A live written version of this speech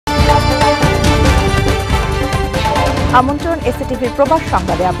আমন্ত্রণ এসএটিভির প্রবাস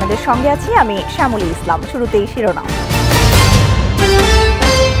সংবাদে আপনাদের সঙ্গে আছি আমি শ্যামলী ইসলাম। শুরুতেই শিরোনাম।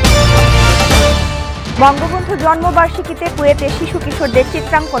 বঙ্গবন্ধু জন্মবার্ষিকীতে কুয়েতে শিশু কিশোরদের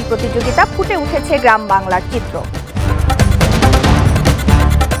চিত্রাঙ্কন প্রতিযোগিতা, ফুটে উঠেছে গ্রাম বাংলার চিত্র।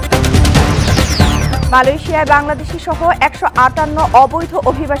 মালয়েশিয়ায় বাংলাদেশি সহ 158 অবৈধ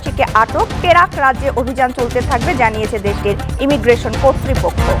অভিবাসীকে আটক, পেরাক রাজ্যে অভিযান চলতে থাকবে জানিয়েছে দেশটির ইমিগ্রেশন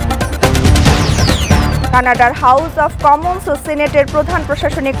কর্তৃপক্ষ। কানাডার হাউস অব কমন্স ও সিনেটের প্রধান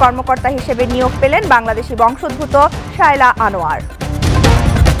প্রশাসনিক কর্মকর্তা হিসেবে নিয়োগ পেলেন বাংলাদেশি বংশোদ্ভূত শায়লা আনোয়ার।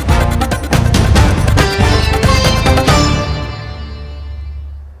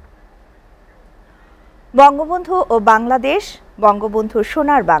 বঙ্গবন্ধু ও বাংলাদেশ, বঙ্গবন্ধুর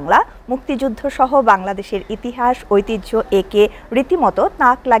সোনার বাংলা, মুক্তিযুদ্ধ সহ বাংলাদেশের ইতিহাস ঐতিহ্য একে রীতিমতো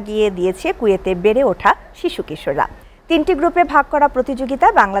নাক লাগিয়ে দিয়েছে কুয়েতে বেড়ে ওঠা শিশু কিশোররা। 3টি গ্রুপে ভাগ করা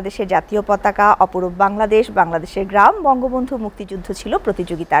প্রতিযোগিতায় বাংলাদেশের জাতীয় পতাকা, অপরূপ বাংলাদেশ, বাংলাদেশের গ্রাম, বঙ্গবন্ধু, মুক্তিযুদ্ধ ছিল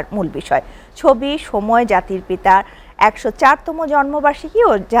প্রতিযোগিতার মূল বিষয়। ছবি, সময়, জাতির পিতার 104তম জন্মবার্ষিকী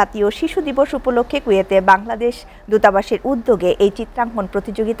ও জাতীয় শিশু দিবস উপলক্ষে কুয়েতে বাংলাদেশ দূতাবাসের উদ্যোগে এই চিত্রাঙ্কন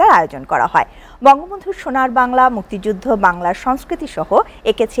প্রতিযোগিতার আয়োজন করা হয়। বঙ্গবন্ধুর সোনার বাংলা, মুক্তিযুদ্ধ, বাংলার সংস্কৃতি সহ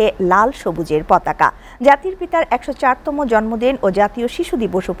এঁকেছে লাল সবুজের পতাকা। জাতির পিতার 104তম জন্মদিন ও জাতীয় শিশু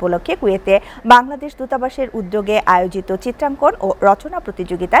দিবস উপলক্ষে কুয়েতে বাংলাদেশ দূতাবাসের উদ্যোগে আয়োজিত চিত্রাঙ্কন ও রচনা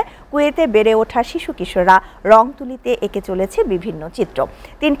প্রতিযোগিতায় কুয়েতে বেড়ে ওঠা শিশু কিশোররা রং তুলিতে এঁকে চলেছে বিভিন্ন চিত্র।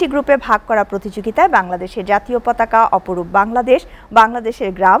 3টি গ্রুপে ভাগ করা প্রতিযোগিতায় বাংলাদেশের জাতীয় পতাকা, অপরূপ বাংলাদেশ, বাংলাদেশের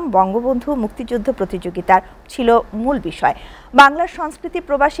গ্রাম, বঙ্গবন্ধু, মুক্তিযুদ্ধ প্রতিযোগিতার ছিল মূল বিষয়। বাংলার সংস্কৃতি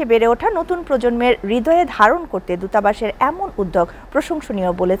প্রবাসে বেড়ে ওঠা নতুন প্রজন্মের হৃদয়ে ধারণ করতে দূতাবাসের এমন উদ্যোগ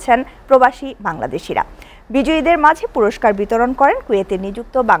প্রশংসনীয় বলেছেন প্রবাসী বাংলাদেশিরা। বিজয়ীদের মাঝে পুরস্কার বিতরণ করেন কুয়েতে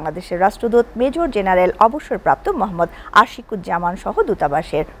নিযুক্ত বাংলাদেশের রাষ্ট্রদূত মেজর জেনারেল অবসরপ্রাপ্ত মোহাম্মদ আশিকুজ্জামান সহ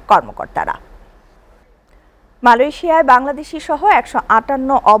দূতাবাসের কর্মকর্তারা। মালয়েশিয়ায় বাংলাদেশি সহ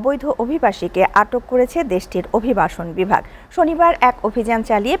 158 অবৈধ অভিবাসীকে আটক করেছে দেশটির অভিবাসন বিভাগ। শনিবার এক অভিযান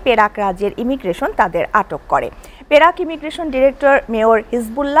চালিয়ে পেরাক রাজ্যের ইমিগ্রেশন তাদের আটক করে। Perak immigration director mayor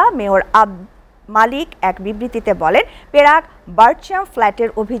Hezbollah mayor মালিক এক বিবৃতিতে বলেন, পেরাক বার্চাম ফ্ল্যাটের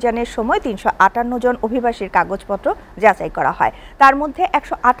অভিযানের সময় 358 জন অভিবাসীর কাগজপত্র যাচাই করা হয়। তার মধ্যে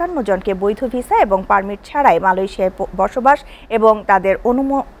 158 জনকে বৈধ ভিসা এবং পারমিট ছাড়াই মালয়েশিয়ায় বসবাস এবং তাদের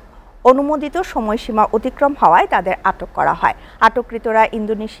অনুমোদিত সময়সীমা অতিক্রম হওয়ায় তাদের আটক করা হয়। আটককৃতরা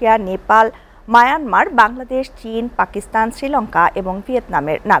ইন্দোনেশিয়া, নেপাল, মায়ানমার, বাংলাদেশ, চীন, পাকিস্তান, শ্রীলঙ্কা এবং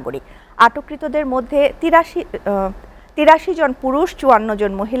ভিয়েতনামের নাগরিক। আটককৃতদের মধ্যে 83 জন পুরুষ, 54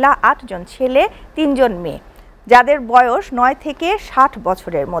 জন মহিলা, 8 জন ছেলে, 3 জন মেয়ে, যাদের বয়স 9 থেকে 60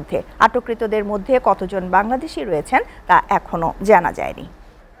 বছরের মধ্যে। আটককৃতদের মধ্যে কতজন বাংলাদেশি রয়েছেন তা এখনো জানা যায়নি।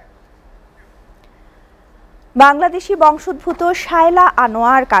 বাংলাদেশি বংশোদ্ভূত শায়লা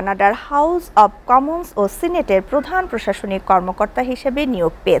আনোয়ার কানাডার হাউস অব কমন্স ও সিনেটের প্রধান প্রশাসনিক কর্মকর্তা হিসেবে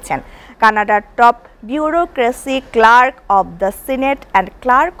নিয়োগ পেয়েছেন। কানাডার top bureaucracy clerk of the senate and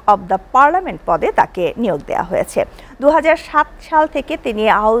clerk of the parliament পদে তাকে নিয়োগ দেওয়া হয়েছে। 2007 সাল থেকে তিনি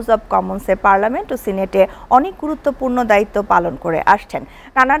হাউস অব কমন্সে পার্লামেন্ট ও সিনেটে অনেক গুরুত্বপূর্ণ দায়িত্ব পালন করে আসছেন।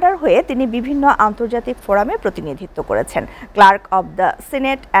 কানাডার হয়ে তিনি বিভিন্ন আন্তর্জাতিক ফোরামে প্রতিনিধিত্ব করেছেন। Clerk of the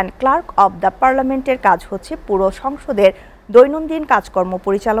senate and clerk of the পার্লামেন্টের কাজ হচ্ছে পুরো সংসদের দৈনন্দিন কাজকর্ম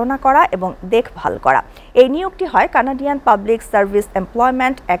পরিচালনা করা এবং দেখভাল করা। এই নিয়োগটি হয় কানাডিয়ান পাবলিক সার্ভিস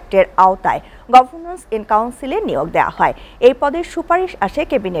এমপ্লয়মেন্ট অ্যাক্টের আওতায়। গভর্নেন্স ইন কাউন্সিলে নিয়োগ দেওয়া হয়। এই পদের সুপারিশ আসে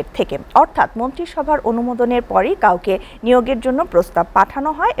ক্যাবিনেট থেকে, অর্থাৎ মন্ত্রিসভার অনুমোদনের পরই কাউকে নিয়োগের জন্য প্রস্তাব পাঠানো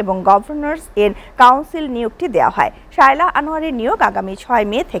হয় এবং গভর্নর্স ইন কাউন্সিল নিয়োগটি দেওয়া হয়। শায়লা আনোয়ারের নিয়োগ আগামী 6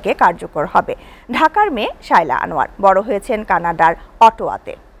 মে থেকে কার্যকর হবে। ঢাকার মেয়ে শায়লা আনোয়ার বড় হয়েছেন কানাডার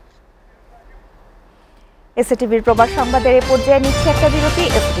অটোয়াতে। এসএটিভির প্রবাস সংবাদের এই পর্যায়ে নিচ্ছে একটা বিরতি।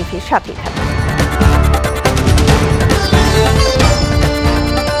 এসএটিভির সাথেই থাকুন।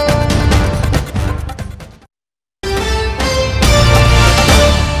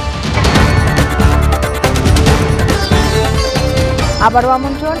 আবারও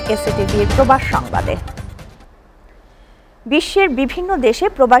আমন্ত্রণ এসএটিভির প্রবাস সংবাদে। বিশ্বের বিভিন্ন দেশে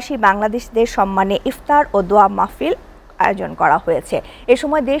প্রবাসী বাংলাদেশিদের সম্মানে ইফতার ও দোয়া মাহফিল আয়োজন করা হয়েছে। এ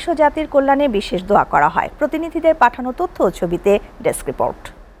সময় দেশ ও জাতির কল্যাণে বিশেষ দোয়া করা হয়। প্রতিনিধিদের পাঠানো তথ্য ও ছবিতে ডেস্ক রিপোর্ট।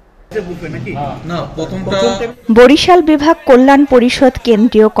 বরিশাল বিভাগ কল্যাণ পরিষদ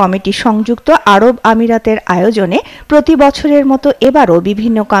কেন্দ্রীয় কমিটি সংযুক্ত আরব আমিরাতের আয়োজনে প্রতি বছরের মতো এবারও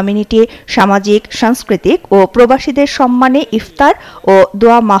বিভিন্ন কমিউনিটি, সামাজিক, সাংস্কৃতিক ও প্রবাসীদের সম্মানে ইফতার ও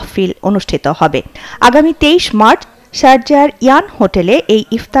দোয়া মাহফিল অনুষ্ঠিত হবে। আগামী 23 মার্চ শারজার ইয়ান হোটেলে এই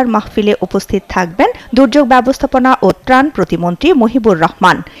ইফতার মাহফিলে উপস্থিত থাকবেন দুর্যোগ ব্যবস্থাপনা ও ত্রাণ প্রতিমন্ত্রী মহিবুর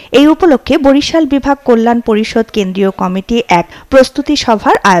রহমান। এই উপলক্ষে বরিশাল বিভাগ কল্যাণ পরিষদ কেন্দ্রীয় কমিটি এক প্রস্তুতি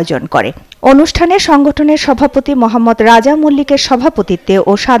সভার আয়োজন করে। অনুষ্ঠানে সংগঠনের সভাপতি মোহাম্মদ রাজা মল্লিকের সভাপতিত্বে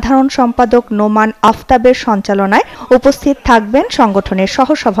ও সাধারণ সম্পাদক নোমান আফতাবের সঞ্চালনায় উপস্থিত থাকবেন সংগঠনের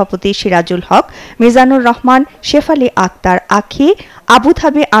সহসভাপতি সিরাজুল হক, মিজানুর রহমান, শেফালি আক্তার আখি,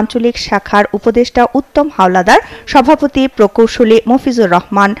 আবুধাবি আঞ্চলিক শাখার উপদেষ্টা উত্তম হাওলাদার, সভাপতি প্রকৌশলী মফিজুর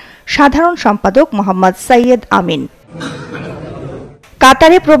রহমান, সাধারণ সম্পাদক মোহাম্মদ সৈয়দ আমিন।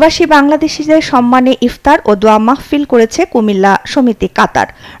 কাতারে প্রবাসী বাংলাদেশিদের সম্মানে ইফতার ও দোয়া মাহফিল করেছে কুমিল্লা সমিতি কাতার।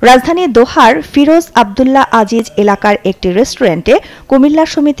 রাজধানী দোহার ফিরোজ আব্দুল্লাহ আজিজ এলাকার একটি রেস্টুরেন্টে কুমিল্লা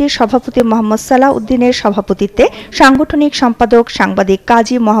সমিতির সভাপতি মোহাম্মদ সালাউদ্দিনের সভাপতিত্বে সাংগঠনিক সম্পাদক সাংবাদিক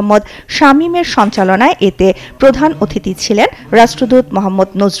কাজী মোহাম্মদ শামীমের সঞ্চালনায় এতে প্রধান অতিথি ছিলেন রাষ্ট্রদূত মোহাম্মদ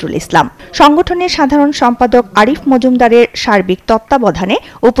নজরুল ইসলাম। সংগঠনের সাধারণ সম্পাদক আরিফ মজুমদারের সার্বিক তত্ত্বাবধানে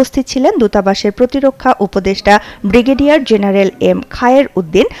উপস্থিত ছিলেন দূতাবাসের প্রতিরক্ষা উপদেষ্টা ব্রিগেডিয়ার জেনারেল এম খায়ের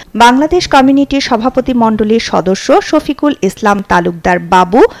উদ্দিন, বাংলাদেশ কমিউনিটির সভাপতি মণ্ডলীর সদস্য শফিকুল ইসলাম তালুকদার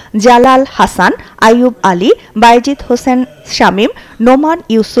বাবু, জালাল হাসান, আইয়ুব আলী, বাইজিদ হোসেন শামীম, নোমান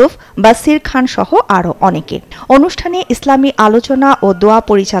ইউসুফ, বাসির খান সহ আরও অনেকে। অনুষ্ঠানে ইসলামী আলোচনা ও দোয়া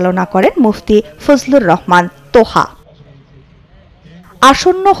পরিচালনা করেন মুফতি ফজলুর রহমান তোহা।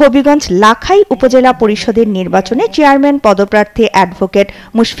 আসন্ন হবিগঞ্জ লাখাই উপজেলা পরিষদের নির্বাচনে চেয়ারম্যান পদপ্রার্থী অ্যাডভোকেট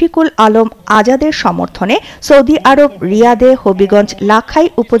মুশফিকুল আলম আজাদের সমর্থনে সৌদি আরব রিয়াদে হবিগঞ্জ লাখাই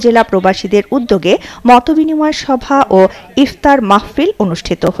উপজেলা প্রবাসীদের উদ্যোগে মতবিনিময় সভা ও ইফতার মাহফিল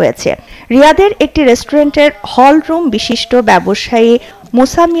অনুষ্ঠিত হয়েছে। রিয়াদের একটি রেস্টুরেন্টের হল রুম বিশিষ্ট ব্যবসায়ী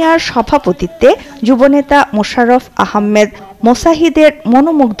মুসা মিয়ার সভাপতিত্বে যুবনেতা মোশাররফ আহমেদ মোসাহিদের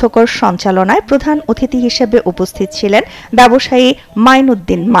মনোমুগ্ধকর সঞ্চালনায় প্রধান অতিথি হিসেবে উপস্থিত ছিলেন ব্যবসায়ী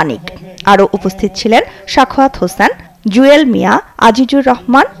মাইনুদ্দিন মানিক। আরও উপস্থিত ছিলেন সাখাওয়াত হোসেন, জুয়েল মিয়া, আজিজুর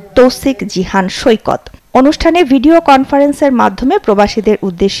রহমান, তৌসিক জিহান সৈকত। অনুষ্ঠানে ভিডিও কনফারেন্সের মাধ্যমে প্রবাসীদের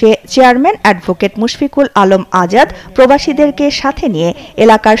উদ্দেশ্যে চেয়ারম্যান অ্যাডভোকেট মুশফিকুল আলম আজাদ প্রবাসীদেরকে সাথে নিয়ে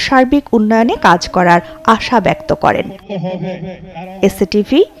এলাকার সার্বিক উন্নয়নে কাজ করার আশা ব্যক্ত করেন।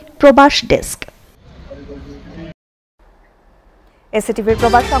 এসএটিভি প্রবাস ডেস্ক। এসএটিভির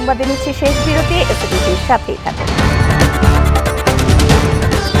প্রবাস সংবাদে নিচ্ছি শেষ বিরতি। এসএটিভির সাথেই থাকুন।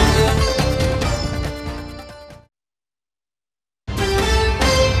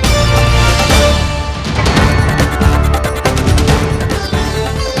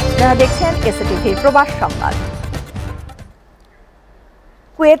 আপনারা দেখছেন এসএটিভির প্রবাস সংবাদ।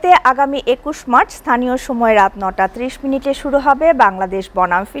 কুয়েতে আগামী 21 মার্চ স্থানীয় সময় রাত 9:30 শুরু হবে বাংলাদেশ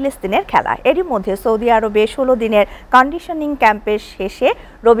বনাম ফিলিস্তিনের খেলা। এরই মধ্যে সৌদি আরবে 16 দিনের কন্ডিশনিং ক্যাম্পের শেষে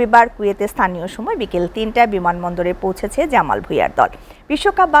রবিবার কুয়েতে স্থানীয় সময় বিকেল 3টায় বিমানবন্দরে পৌঁছেছে জামাল ভুঁইয়ার দল।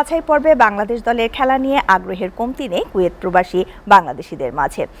 বিশ্বকাপ বাছাই পর্বে বাংলাদেশ দলের খেলা নিয়ে আগ্রহের কমতি নেই কুয়েত প্রবাসী বাংলাদেশিদের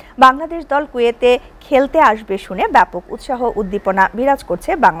মাঝে। বাংলাদেশ দল কুয়েতে খেলতে আসবে শুনে ব্যাপক উৎসাহ উদ্দীপনা বিরাজ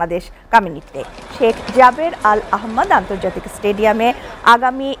করছে বাংলাদেশ কমিউনিটিতে। শেখ জাবের আল আহমদ আন্তর্জাতিক স্টেডিয়ামে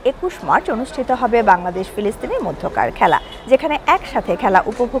আগামী 21 মার্চ অনুষ্ঠিত হবে বাংলাদেশ ফিলিস্তিনের মধ্যকার খেলা, যেখানে একসাথে খেলা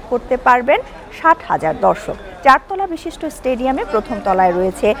উপভোগ করতে পারবেন 60,000 দর্শক। 4 তলা বিশিষ্ট স্টেডিয়ামে প্রথম তলায়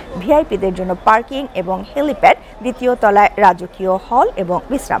রয়েছে ভিআইপিদের জন্য পার্কিং এবং হেলিপ্যাড, দ্বিতীয় তলায় রাজকীয় হল এবং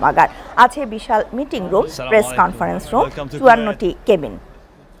বিশ্রামাগার, আছে বিশাল meeting room, press conference room, 54টি cabin.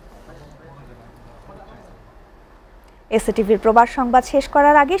 এসএটিভির প্রবাস সংবাদ শেষ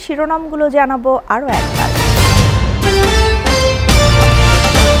করার আগে শিরোনামগুলো জানাবো আরও একবার।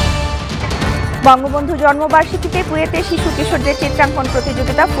 বঙ্গবন্ধু জন্মবার্ষিকীতে কুয়েতে শিশু কিশোরদের চিত্রাঙ্কন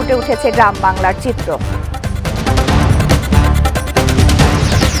প্রতিযোগিতা, ফুটে উঠেছে গ্রাম বাংলার চিত্র।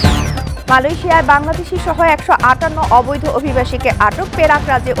 মালয়েশিয়ায় বাংলাদেশি সহ 158 অবৈধ অভিবাসীকে আটক, পেরাক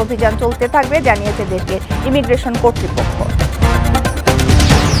রাজ্যে অভিযান চলতে থাকবে জানিয়েছে দেশটির ইমিগ্রেশন কর্তৃপক্ষ।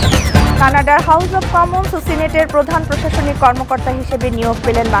 কানাডার হাউস অব কমন্স ও সিনেটের প্রধান প্রশাসনিক কর্মকর্তা হিসেবে নিয়োগ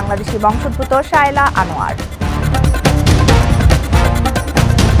পেলেন বাংলাদেশি বংশোদ্ভূত শায়লা আনোয়ার।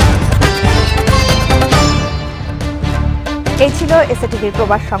 এই ছিল এসএটিভির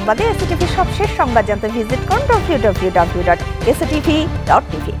প্রবাস সংবাদে। এসএটিভির সবশেষ সংবাদ জানতে ভিজিট করুন www.satv.tv।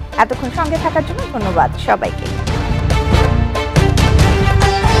 এতক্ষণ সঙ্গে থাকার জন্য ধন্যবাদ সবাইকে।